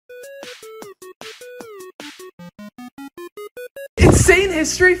Insane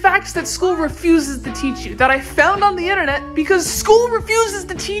history facts that school refuses to teach you that I found on the internet because school refuses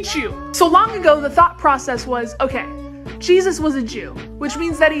to teach you. So long ago, the thought process was, okay, Jesus was a Jew, which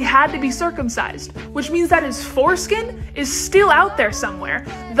means that he had to be circumcised, which means that his foreskin is still out there somewhere,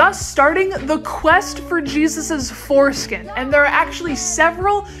 thus starting the quest for Jesus's foreskin. And there are actually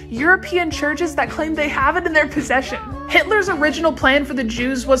several European churches that claim they have it in their possession. Hitler's original plan for the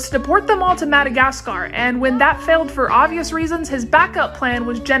Jews was to deport them all to Madagascar, and when that failed for obvious reasons, his backup plan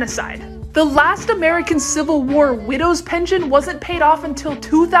was genocide. The last American Civil War widow's pension wasn't paid off until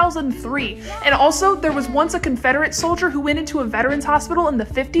 2003. And also, there was once a Confederate soldier who went into a veterans hospital in the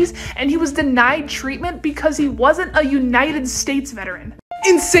 50s and he was denied treatment because he wasn't a United States veteran.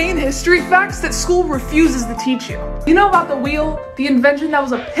 Insane history facts that school refuses to teach you. You know about the wheel, the invention that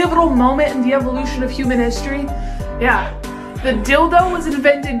was a pivotal moment in the evolution of human history? Yeah. The dildo was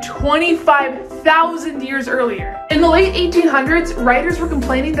invented 25,000 years earlier. In the late 1800s, writers were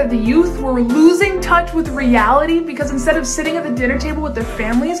complaining that the youth were losing touch with reality because instead of sitting at the dinner table with their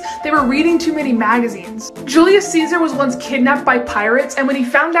families, they were reading too many magazines. Julius Caesar was once kidnapped by pirates, and when he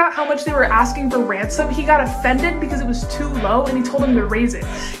found out how much they were asking for ransom, he got offended because it was too low and he told them to raise it.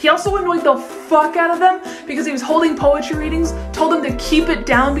 He also annoyed the fuck out of them because he was holding poetry readings, told them to keep it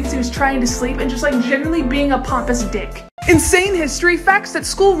down because he was trying to sleep, and just like generally being a pompous dick. Insane history facts that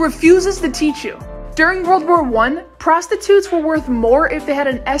school refuses to teach you. During World War I, prostitutes were worth more if they had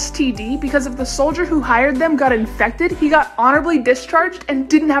an STD because if the soldier who hired them got infected, he got honorably discharged and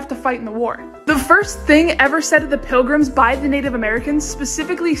didn't have to fight in the war. The first thing ever said to the Pilgrims by the Native Americans,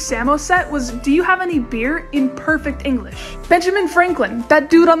 specifically Samoset, was, "Do you have any beer?" in perfect English. Benjamin Franklin,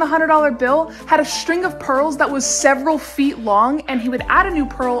 that dude on the $100 bill, had a string of pearls that was several feet long, and he would add a new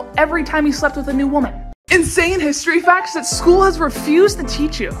pearl every time he slept with a new woman. Insane history facts that school has refused to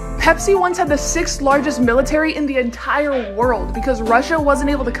teach you. Pepsi once had the 6th largest military in the entire world because Russia wasn't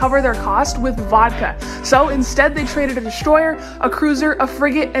able to cover their cost with vodka. So instead they traded a destroyer, a cruiser, a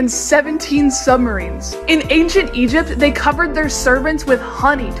frigate, and 17 submarines. In ancient Egypt, they covered their servants with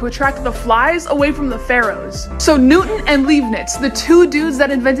honey to attract the flies away from the pharaohs. So Newton and Leibniz, the two dudes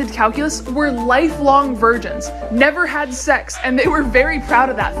that invented calculus, were lifelong virgins, never had sex, and they were very proud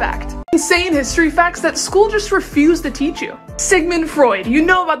of that fact. Insane history facts that school just refused to teach you. Sigmund Freud, you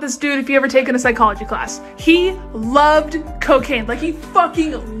know about this dude if you ever taken a psychology class. He loved cocaine, like he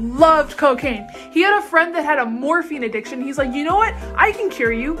fucking loved cocaine. He had a friend that had a morphine addiction. He's like, you know what? I can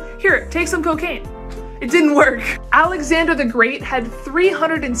cure you. Here, take some cocaine. It didn't work. Alexander the Great had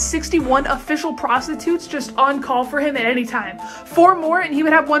 361 official prostitutes just on call for him at any time. 4 more and he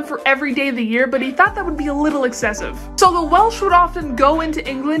would have one for every day of the year, but he thought that would be a little excessive. So the Welsh would often go into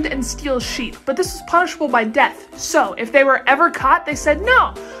England and steal sheep, but this was punishable by death. So if they were ever caught, they said,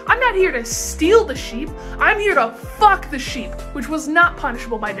 no, I'm not here to steal the sheep, I'm here to fuck the sheep, which was not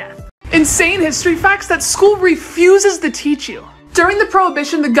punishable by death. Insane history facts that school refuses to teach you. During the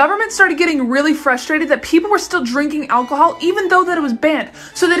Prohibition, the government started getting really frustrated that people were still drinking alcohol even though that it was banned.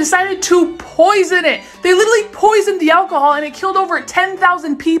 So they decided to poison it. They literally poisoned the alcohol and it killed over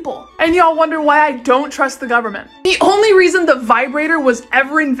 10,000 people. And y'all wonder why I don't trust the government. The only reason the vibrator was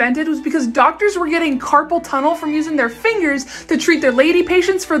ever invented was because doctors were getting carpal tunnel from using their fingers to treat their lady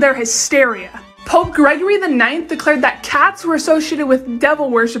patients for their hysteria. Pope Gregory IX declared that cats were associated with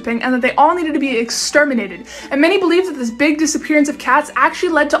devil worshipping and that they all needed to be exterminated. And many believe that this big disappearance of cats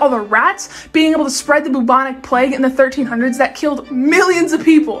actually led to all the rats being able to spread the bubonic plague in the 1300s that killed millions of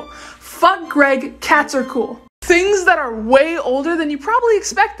people. Fuck Greg, cats are cool. Things that are way older than you probably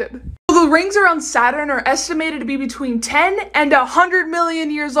expected. The rings around Saturn are estimated to be between 10 and 100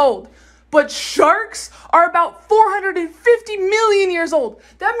 million years old. But sharks are about 450 million years old.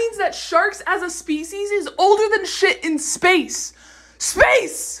 That means that sharks as a species is older than shit in space.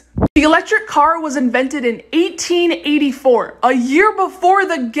 Space! The electric car was invented in 1884, a year before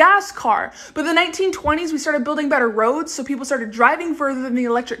the gas car. But in the 1920s, we started building better roads, so people started driving further than the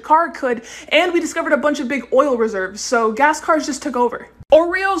electric car could, and we discovered a bunch of big oil reserves, so gas cars just took over.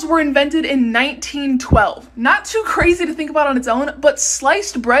 Oreos were invented in 1912. Not too crazy to think about on its own, but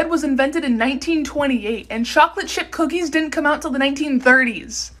sliced bread was invented in 1928, and chocolate chip cookies didn't come out till the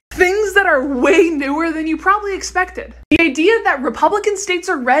 1930s. Things that are way newer than you probably expected. The idea that Republican states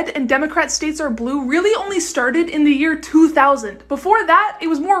are red and Democrat states are blue really only started in the year 2000. Before that, it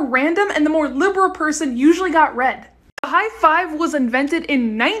was more random and the more liberal person usually got red. The high five was invented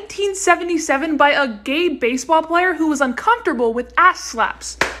in 1977 by a gay baseball player who was uncomfortable with ass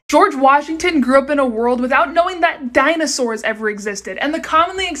slaps. George Washington grew up in a world without knowing that dinosaurs ever existed, and the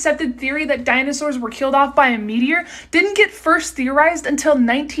commonly accepted theory that dinosaurs were killed off by a meteor didn't get first theorized until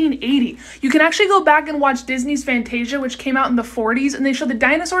 1980. You can actually go back and watch Disney's Fantasia, which came out in the 40s, and they show the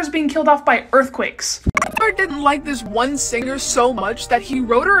dinosaurs being killed off by earthquakes. Mozart didn't like this one singer so much that he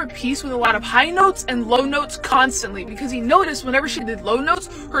wrote her a piece with a lot of high notes and low notes constantly, because he noticed whenever she did low notes,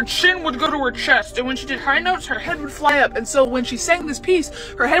 her chin would go to her chest, and when she did high notes, her head would fly up, and so when she sang this piece,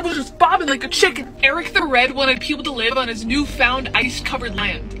 her head was just bobbing like a chicken. Eric the Red wanted people to live on his newfound ice-covered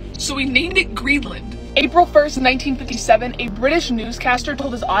land, so he named it Greenland. April 1st, 1957, a British newscaster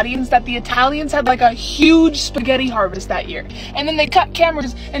told his audience that the Italians had like a huge spaghetti harvest that year. And then they cut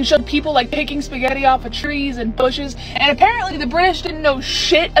cameras and showed people like picking spaghetti off of trees and bushes. And apparently the British didn't know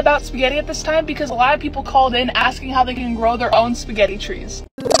shit about spaghetti at this time because a lot of people called in asking how they can grow their own spaghetti trees.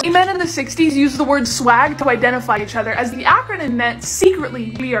 Gay men in the 60s used the word swag to identify each other, as the acronym meant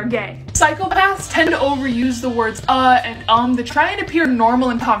secretly we are gay. Psychopaths tend to overuse the words and to try and appear normal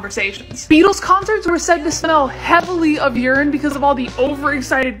in conversations. Beatles concerts were said to smell heavily of urine because of all the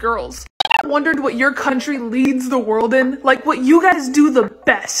overexcited girls. I wondered what your country leads the world in, like what you guys do the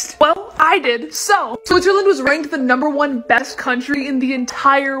best. Well, I did. So, Switzerland was ranked the #1 best country in the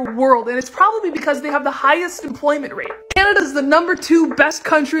entire world, and it's probably because they have the highest employment rate. Canada's the #2 best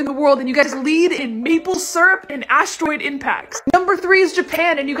country in the world, and you guys lead in maple syrup and asteroid impacts. #3 is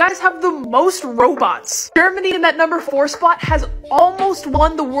Japan, and you guys have the most robots. Germany in that #4 spot has almost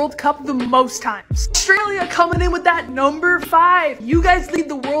won the World Cup the most times. Australia coming in with that #5. You guys lead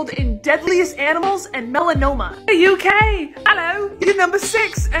the world in deadliest animals and melanoma. The UK, hello, you're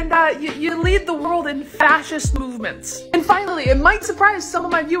 #6, and you lead the world in fascist movements. And finally, it might surprise some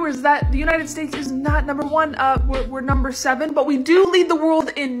of my viewers that the United States is not #1, we're #7, but we do lead the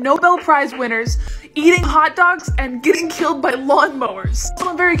world in Nobel Prize winners, eating hot dogs, and getting killed by lawnmowers. So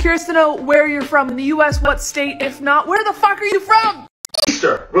I'm very curious to know where you're from in the US, what state, if not, where the fuck are you from?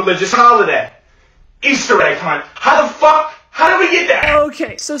 Easter, religious holiday. Easter egg hunt. How did we get there?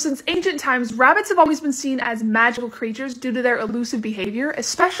 Okay, so since ancient times, rabbits have always been seen as magical creatures due to their elusive behavior,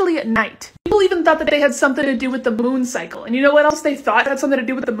 especially at night. People even thought that they had something to do with the moon cycle. And you know what else they thought had something to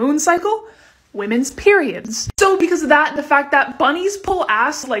do with the moon cycle? Women's periods. So because of that and the fact that bunnies pull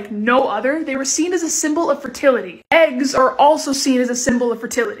ass like no other, they were seen as a symbol of fertility. Eggs are also seen as a symbol of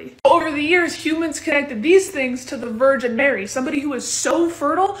fertility. Over the years, humans connected these things to the Virgin Mary, somebody who was so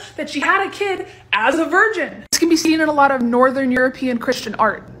fertile that she had a kid as a virgin. This can be seen in a lot of Northern European Christian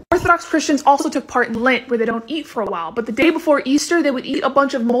art. Orthodox Christians also took part in Lent, where they don't eat for a while, but the day before Easter, they would eat a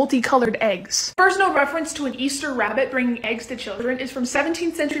bunch of multicolored eggs. First known reference to an Easter rabbit bringing eggs to children is from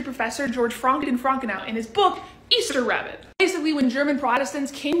 17th century professor George Frankenau in his book, Easter Rabbit. Basically, when German Protestants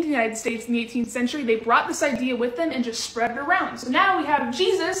came to the United States in the 18th century, they brought this idea with them and just spread it around. So now we have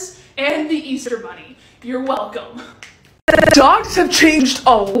Jesus and the Easter Bunny. You're welcome. Dogs have changed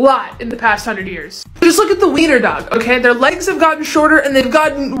a lot in the past 100 years. Just look at the wiener dog, okay? Their legs have gotten shorter and they've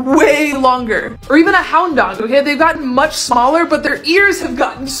gotten way longer. Or even a hound dog, okay? They've gotten much smaller, but their ears have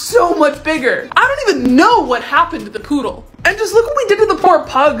gotten so much bigger. I don't even know what happened to the poodle. And just look what we did to the poor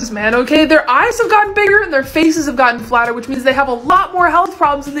pugs, man, okay? Their eyes have gotten bigger and their faces have gotten flatter, which means they have a lot more health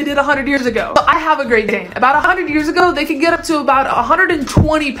problems than they did 100 years ago. But I have a Great Dane. About 100 years ago, they could get up to about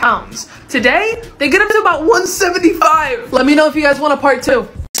 120 pounds. Today, they get up to about 175. Let me know if you guys want a part 2.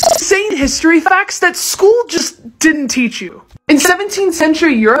 Insane history facts that school just didn't teach you. In 17th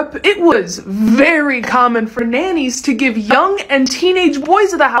century Europe, it was very common for nannies to give young and teenage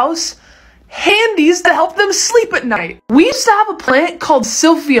boys of the house handies to help them sleep at night. We used to have a plant called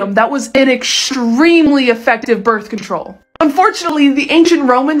silphium that was an extremely effective birth control. Unfortunately, the ancient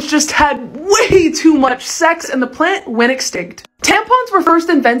Romans just had way too much sex and the plant went extinct. Tampons were first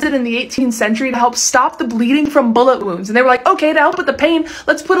invented in the 18th century to help stop the bleeding from bullet wounds. And they were like, okay, to help with the pain,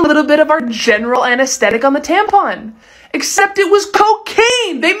 let's put a little bit of our general anesthetic on the tampon. Except it was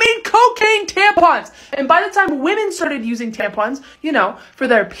cocaine! They made cocaine tampons! And by the time women started using tampons, you know, for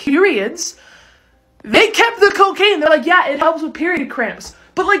their periods, they kept the cocaine. They're like, yeah, it helps with period cramps.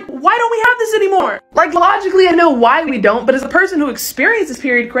 But like, why don't we have this anymore? Like, logically, I know why we don't, but as a person who experiences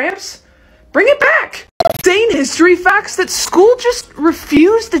period cramps, bring it back. Insane history facts that school just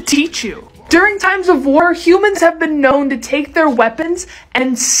refused to teach you. During times of war, humans have been known to take their weapons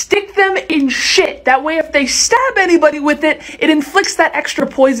and stick them in shit. That way, if they stab anybody with it, it inflicts that extra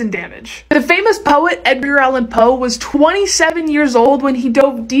poison damage. The famous poet Edgar Allan Poe was 27 years old when he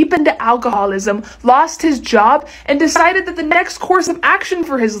dove deep into alcoholism, lost his job, and decided that the next course of action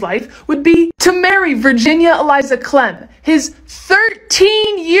for his life would be to marry Virginia Eliza Clem, his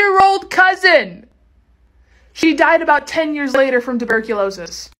 13-year-old cousin. She died about 10 years later from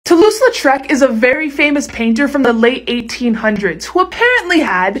tuberculosis. Toulouse-Lautrec is a very famous painter from the late 1800s who apparently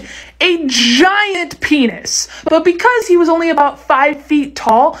had a giant penis. But because he was only about 5 feet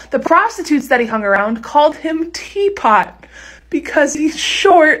tall, the prostitutes that he hung around called him Teapot because he's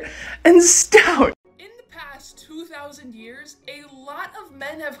short and stout. In the past 2,000 years, a lot of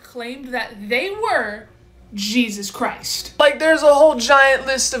men have claimed that they were Jesus Christ. Like, there's a whole giant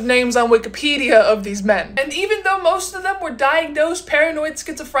list of names on Wikipedia of these men. And even though most of them were diagnosed paranoid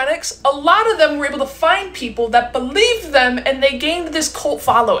schizophrenics, a lot of them were able to find people that believed them and they gained this cult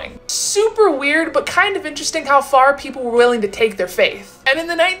following. Super weird, but kind of interesting how far people were willing to take their faith. And in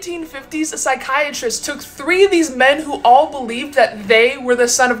the 1950s, a psychiatrist took 3 of these men who all believed that they were the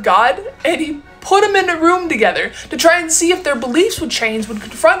Son of God, and he put them in a room together to try and see if their beliefs would change when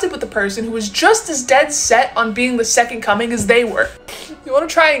confronted with a person who was just as dead set on being the second coming as they were. You want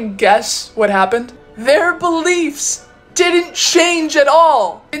to try and guess what happened? Their beliefs didn't change at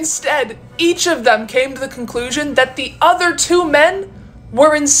all. Instead, each of them came to the conclusion that the other 2 men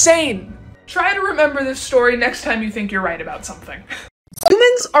were insane. Try to remember this story next time you think you're right about something.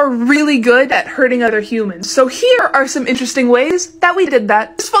 Humans are really good at hurting other humans, so here are some interesting ways that we did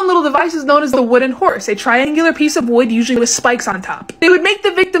that. This fun little device is known as the wooden horse, a triangular piece of wood usually with spikes on top. They would make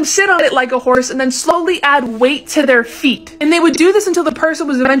the victim sit on it like a horse and then slowly add weight to their feet. And they would do this until the person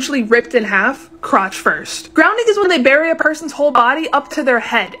was eventually ripped in half, crotch first. Grounding is when they bury a person's whole body up to their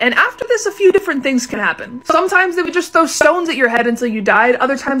head, and after this a few different things can happen. Sometimes they would just throw stones at your head until you died,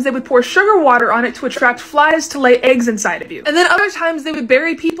 other times they would pour sugar water on it to attract flies to lay eggs inside of you. And then other times they would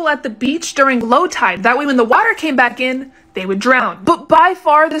bury people at the beach during low tide, that way when the water came back in, they would drown. But by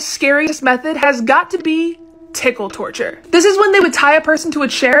far the scariest method has got to be tickle torture. This is when they would tie a person to a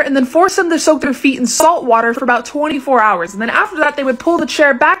chair and then force them to soak their feet in salt water for about 24 hours. And then after that, they would pull the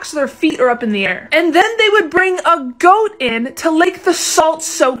chair back so their feet are up in the air. And then they would bring a goat in to lick the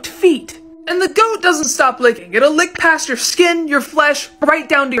salt-soaked feet. And the goat doesn't stop licking. It'll lick past your skin, your flesh, right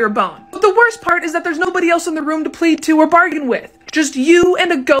down to your bone. But the worst part is that there's nobody else in the room to plead to or bargain with. Just you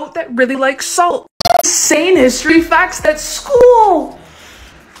and a goat that really likes salt. Insane history facts that school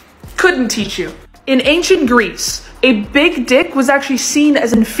couldn't teach you. In ancient Greece, a big dick was actually seen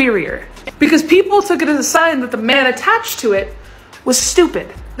as inferior because people took it as a sign that the man attached to it was stupid.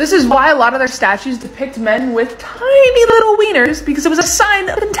 This is why a lot of their statues depict men with tiny little wieners, because it was a sign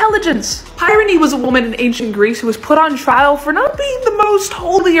of intelligence. Pyrene was a woman in ancient Greece who was put on trial for not being the most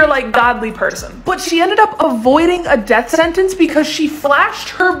holy or godly person. But she ended up avoiding a death sentence because she flashed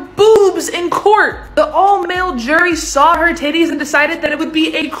her boobs in court. The all-male jury saw her titties and decided that it would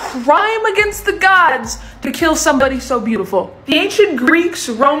be a crime against the gods to kill somebody so beautiful. The ancient Greeks,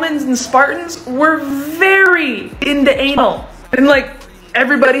 Romans, and Spartans were very into anal. And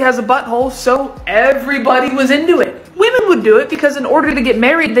everybody has a butthole, so everybody was into it. Women would do it because in order to get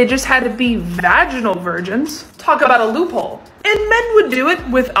married, they just had to be vaginal virgins. Talk about a loophole. And men would do it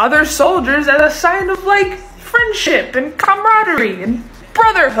with other soldiers as a sign of friendship and camaraderie and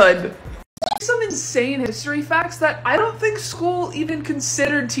brotherhood. Some insane history facts that I don't think school even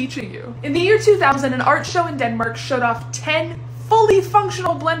considered teaching you. In the year 2000, an art show in Denmark showed off 10 fully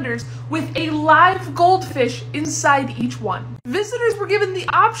functional blenders with a live goldfish inside each one. Visitors were given the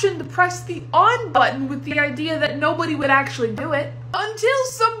option to press the on button with the idea that nobody would actually do it, until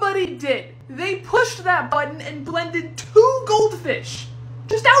somebody did. They pushed that button and blended 2 goldfish.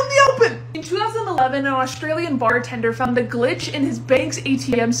 Just out in the open! In 2011, an Australian bartender found a glitch in his bank's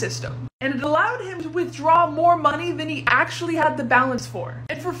ATM system, and it allowed him to withdraw more money than he actually had the balance for.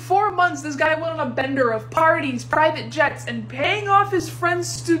 And for 4 months, this guy went on a bender of parties, private jets, and paying off his friend's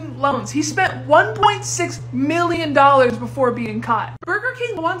student loans. He spent $1.6 million before being caught. Burger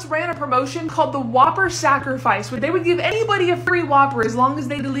King once ran a promotion called the Whopper Sacrifice, where they would give anybody a free Whopper as long as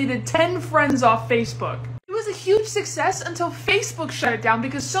they deleted 10 friends off Facebook. It was a huge success until Facebook shut it down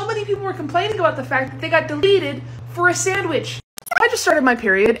because so many people were complaining about the fact that they got deleted for a sandwich. I just started my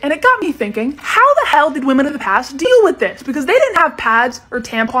period and it got me thinking, how the hell did women of the past deal with this? Because they didn't have pads or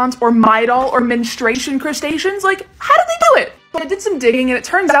tampons or Midol or menstruation crustaceans. How did they do it? So I did some digging and it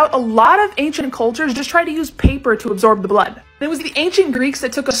turns out a lot of ancient cultures just tried to use paper to absorb the blood. And it was the ancient Greeks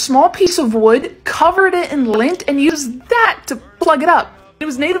that took a small piece of wood, covered it in lint, and used that to plug it up. It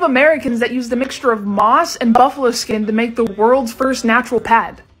was Native Americans that used a mixture of moss and buffalo skin to make the world's first natural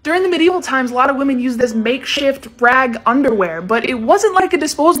pad. During the medieval times, a lot of women used this makeshift rag underwear, but it wasn't like a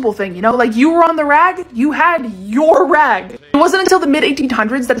disposable thing, you know? Like, you were on the rag, you had your rag. It wasn't until the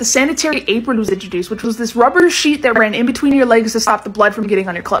mid-1800s that the sanitary apron was introduced, which was this rubber sheet that ran in between your legs to stop the blood from getting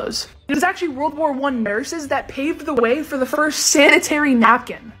on your clothes. It was actually World War I nurses that paved the way for the first sanitary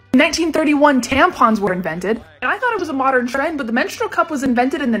napkin. In 1931, tampons were invented, and I thought it was a modern trend, but the menstrual cup was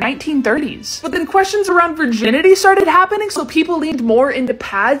invented in the 1930s. But then questions around virginity started happening, so people leaned more into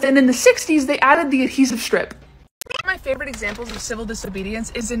pads, and in the 60s, they added the adhesive strip. One of my favorite examples of civil disobedience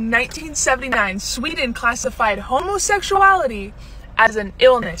is in 1979, Sweden classified homosexuality as an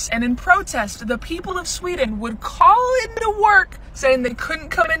illness, and in protest, the people of Sweden would call into work saying they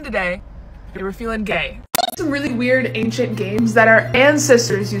couldn't come in today. They were feeling gay. Some really weird ancient games that our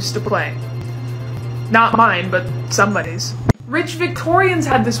ancestors used to play. Not mine, but somebody's. Rich Victorians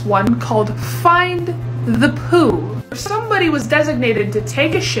had this one called Find the Poo. Somebody was designated to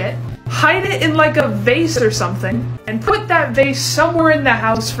take a shit, hide it in like a vase or something, and put that vase somewhere in the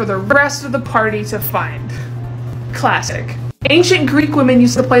house for the rest of the party to find. Classic. Ancient Greek women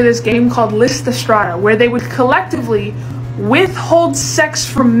used to play this game called Lysistrata, where they would collectively withhold sex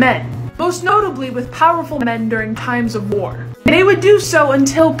from men, most notably with powerful men during times of war. They would do so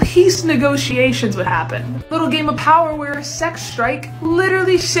until peace negotiations would happen. Little game of power where a sex strike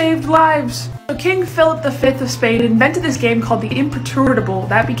literally saved lives. So King Philip V of Spain invented this game called the Imperturbable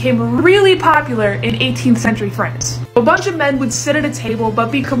that became really popular in 18th century France. A bunch of men would sit at a table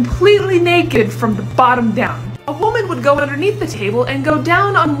but be completely naked from the bottom down. A woman would go underneath the table and go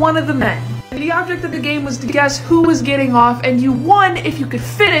down on one of the men. The object of the game was to guess who was getting off, and you won if you could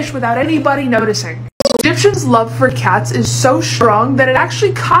finish without anybody noticing. Egyptians' love for cats is so strong that it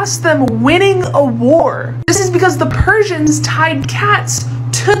actually cost them winning a war. This is because the Persians tied cats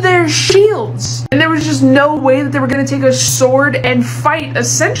to their shields, and there was just no way that they were going to take a sword and fight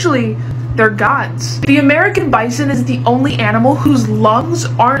essentially their gods. The American bison is the only animal whose lungs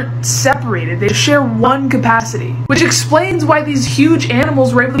aren't separated. They share one capacity, which explains why these huge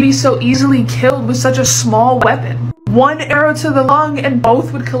animals were able to be so easily killed with such a small weapon. One arrow to the lung and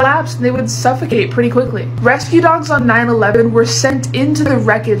both would collapse and they would suffocate pretty quickly. Rescue dogs on 9/11 were sent into the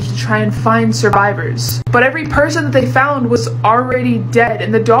wreckage to try and find survivors. But every person that they found was already dead,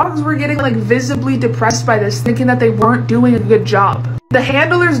 and the dogs were getting like visibly depressed by this, thinking that they weren't doing a good job. The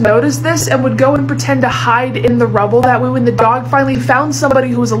handlers noticed this and would go and pretend to hide in the rubble. That way when the dog finally found somebody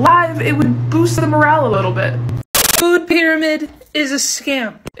who was alive, it would boost the morale a little bit. Food pyramid is a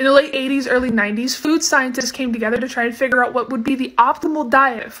scam. In the late 80s, early 90s, food scientists came together to try and figure out what would be the optimal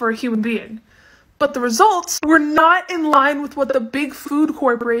diet for a human being. But the results were not in line with what the big food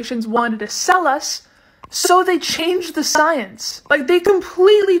corporations wanted to sell us, so they changed the science. Like, they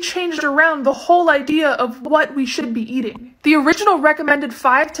completely changed around the whole idea of what we should be eating. The original recommended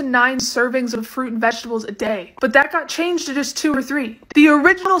 5 to 9 servings of fruit and vegetables a day, but that got changed to just 2 or 3. The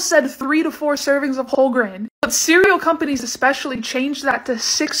original said 3 to 4 servings of whole grain, but cereal companies especially changed that to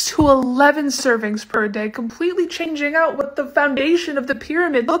 6 to 11 servings per day, completely changing out what the foundation of the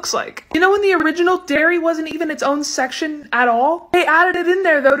pyramid looks like. You know, in the original, dairy wasn't even its own section at all? They added it in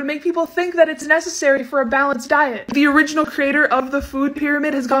there, though, to make people think that it's necessary for a balanced diet. The original creator of the food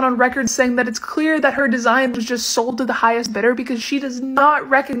pyramid has gone on record saying that it's clear that her design was just sold to the highest bidder because she does not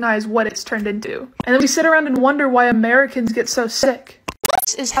recognize what it's turned into. And then we sit around and wonder why Americans get so sick.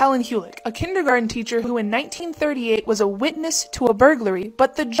 This is Helen Hulick, a kindergarten teacher who in 1938 was a witness to a burglary,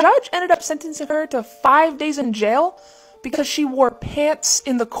 but the judge ended up sentencing her to 5 days in jail because she wore pants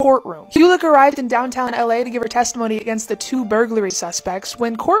in the courtroom. Hulick arrived in downtown LA to give her testimony against the 2 burglary suspects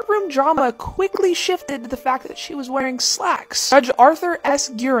when courtroom drama quickly shifted to the fact that she was wearing slacks. Judge Arthur S.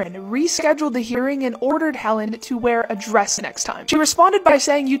 Guerin rescheduled the hearing and ordered Helen to wear a dress next time. She responded by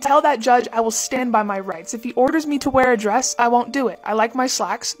saying, "You tell that judge I will stand by my rights. If he orders me to wear a dress, I won't do it. I like my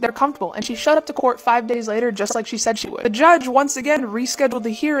slacks. They're comfortable." And she showed up to court 5 days later just like she said she would. The judge once again rescheduled the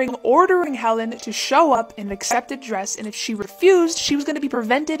hearing, ordering Helen to show up in an accepted dress, and if she refused, she was going to be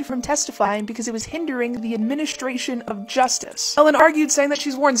prevented from testifying because it was hindering the administration of justice. Helen argued, saying that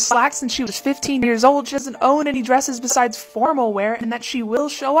she's worn slacks since she was 15 years old, she doesn't own any dresses besides formal wear, and that she will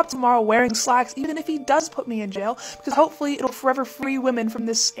show up tomorrow wearing slacks even if he does put me in jail, because hopefully it'll forever free women from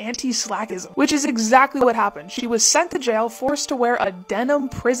this anti-slackism. Which is exactly what happened. She was sent to jail, forced to wear a denim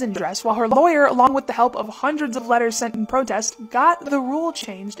prison dress, while her lawyer, along with the help of hundreds of letters sent in protest, got the rule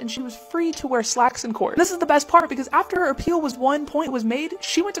changed and she was free to wear slacks in court. And this is the best part, because after her appeal was won, point was made,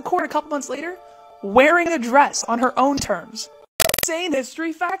 she went to court a couple months later wearing a dress on her own terms. Insane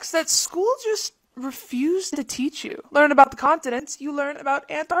history facts that school just refused to teach you. Learn about the continents, you learn about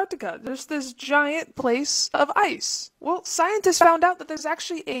Antarctica. There's this giant place of ice. Well, scientists found out that there's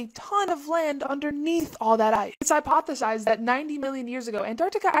actually a ton of land underneath all that ice. It's hypothesized that 90 million years ago,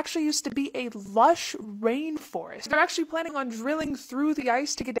 Antarctica actually used to be a lush rainforest. They're actually planning on drilling through the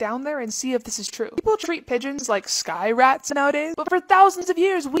ice to get down there and see if this is true. People treat pigeons like sky rats nowadays, but for thousands of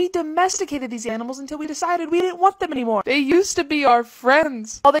years, we domesticated these animals until we decided we didn't want them anymore. They used to be our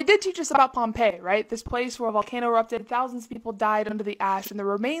friends. Well, they did teach us about Pompeii, right? This place where a volcano erupted, thousands of people died under the ash, and the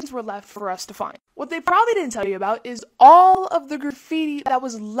remains were left for us to find. What they probably didn't tell you about is all of the graffiti that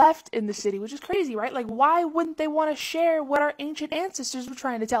was left in the city, which is crazy, right? Like, why wouldn't they want to share what our ancient ancestors were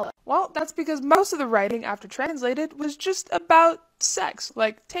trying to tell us? Well, that's because most of the writing, after translated, was just about sex.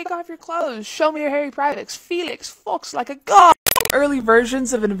 Like, take off your clothes, show me your hairy privates, Felix fucks like a god. Early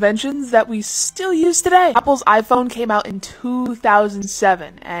versions of inventions that we still use today. Apple's iPhone came out in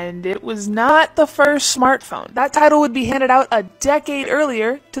 2007, and it was not the first smartphone. That title would be handed out a decade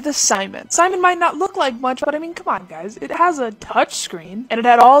earlier to the Simon. Simon might not look like much, but I mean, come on guys, it has a touch screen, and it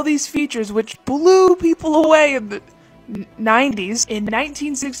had all these features which blew people away in the 90s. In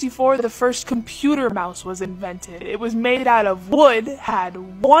 1964, the first computer mouse was invented. It was made out of wood,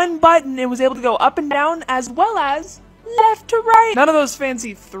 had one button, and was able to go up and down as well as left to right. None of those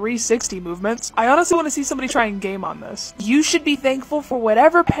fancy 360 movements. I honestly want to see somebody try and game on this. You should be thankful for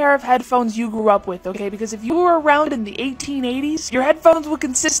whatever pair of headphones you grew up with, okay? Because if you were around in the 1880s, your headphones would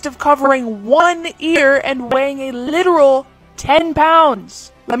consist of covering one ear and weighing a literal 10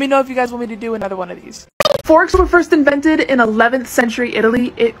 pounds. Let me know if you guys want me to do another one of these. Forks were first invented in 11th century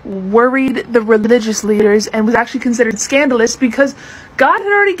Italy. It worried the religious leaders and was actually considered scandalous because God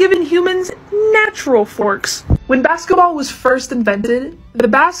had already given humans natural forks. When basketball was first invented, the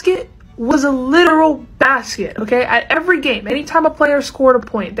basket was a literal basket, okay? At every game, anytime a player scored a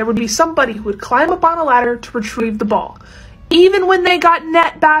point, there would be somebody who would climb up on a ladder to retrieve the ball. Even when they got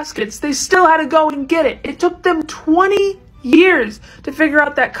net baskets, they still had to go and get it. It took them 20 years to figure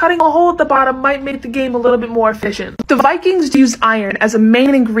out that cutting a hole at the bottom might make the game a little bit more efficient. The Vikings used iron as a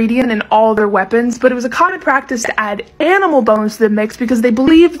main ingredient in all their weapons, but it was a common practice to add animal bones to the mix because they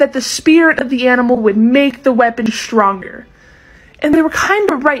believed that the spirit of the animal would make the weapon stronger. And they were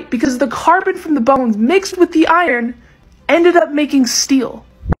kind of right, because the carbon from the bones mixed with the iron ended up making steel.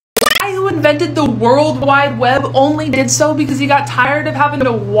 The guy who invented the World Wide Web only did so because he got tired of having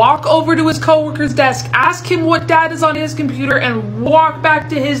to walk over to his coworker's desk, ask him what data is on his computer, and walk back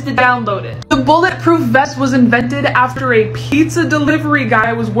to his to download it. The bulletproof vest was invented after a pizza delivery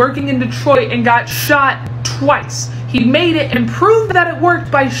guy was working in Detroit and got shot twice. He made it and proved that it worked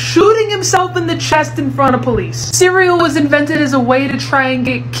by shooting himself in the chest in front of police. Cereal was invented as a way to try and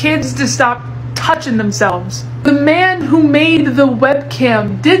get kids to stop touching themselves. The man who made the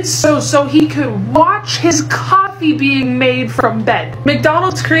webcam did so he could watch his coffee being made from bed.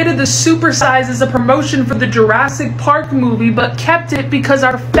 McDonald's created the supersize as a promotion for the Jurassic Park movie, but kept it because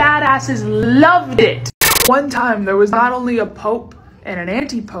our fat asses loved it. One time there was not only a pope and an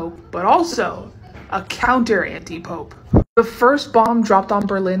anti-pope, but also a counter-anti-pope. The first bomb dropped on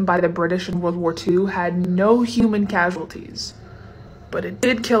Berlin by the British in World War II had no human casualties, but it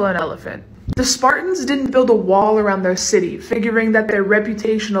did kill an elephant. The Spartans didn't build a wall around their city, figuring that their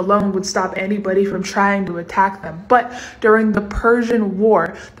reputation alone would stop anybody from trying to attack them. But during the Persian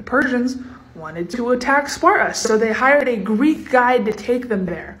War, the Persians wanted to attack Sparta, so they hired a Greek guide to take them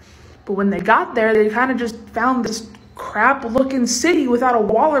there. But when they got there, they kind of just found this crap-looking city without a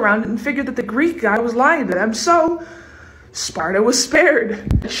wall around it and figured that the Greek guy was lying to them, so Sparta was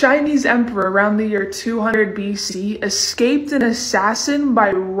spared. The Chinese emperor around the year 200 BC escaped an assassin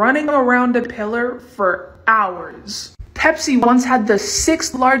by running around a pillar for hours. Pepsi once had the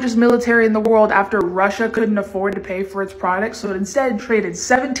 6th largest military in the world after Russia couldn't afford to pay for its products, so it instead traded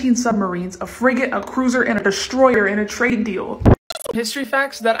 17 submarines, a frigate, a cruiser, and a destroyer in a trade deal. History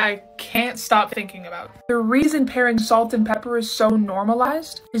facts that I can't stop thinking about. The reason pairing salt and pepper is so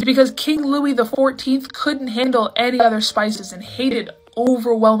normalized is because King Louis XIV couldn't handle any other spices and hated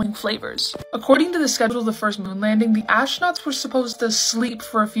overwhelming flavors. According to the schedule of the first moon landing, the astronauts were supposed to sleep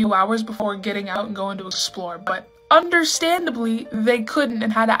for a few hours before getting out and going to explore, but understandably, they couldn't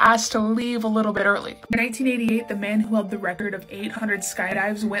and had to ask to leave a little bit early. In 1988, the man who held the record of 800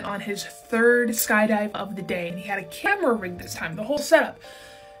 skydives went on his 3rd skydive of the day, and he had a camera rig this time, the whole setup.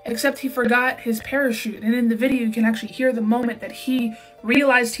 Except he forgot his parachute, and in the video you can actually hear the moment that he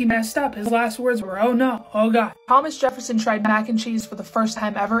realized he messed up. His last words were, "Oh no, oh god." Thomas Jefferson tried mac and cheese for the first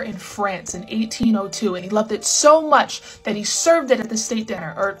time ever in France in 1802, and he loved it so much that he served it at the state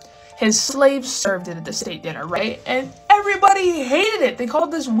dinner, or his slaves served it at the state dinner, right? And Everybody hated it. They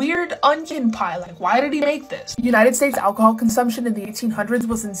called this weird onion pie. Like, why did he make this? The United States alcohol consumption in the 1800s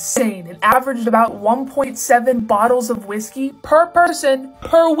was insane. It averaged about 1.7 bottles of whiskey per person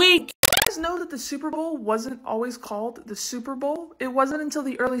per week. You guys know that the Super Bowl wasn't always called the Super Bowl? It wasn't until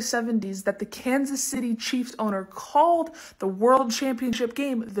the early 70s that the Kansas City Chiefs owner called the World Championship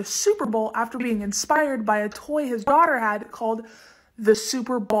game the Super Bowl after being inspired by a toy his daughter had called the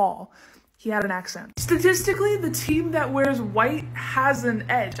Super Ball. He had an accent. Statistically, the team that wears white has an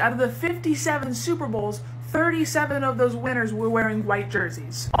edge. Out of the 57 Super Bowls, 37 of those winners were wearing white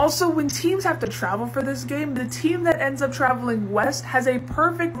jerseys. Also, when teams have to travel for this game, the team that ends up traveling west has a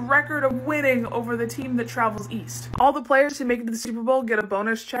perfect record of winning over the team that travels east. All the players who make it to the Super Bowl get a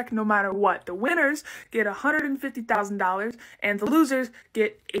bonus check no matter what. The winners get $150,000 and the losers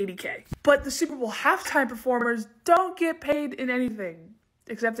get $80K. But the Super Bowl halftime performers don't get paid in anything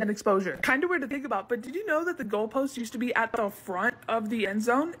except in exposure. Kind of weird to think about, but did you know that the goalpost used to be at the front of the end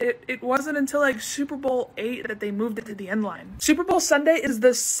zone? It wasn't until like Super Bowl 8 that they moved it to the end line. Super Bowl Sunday is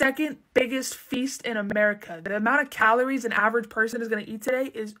the second biggest feast in America. The amount of calories an average person is going to eat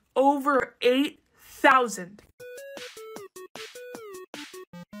today is over 8,000.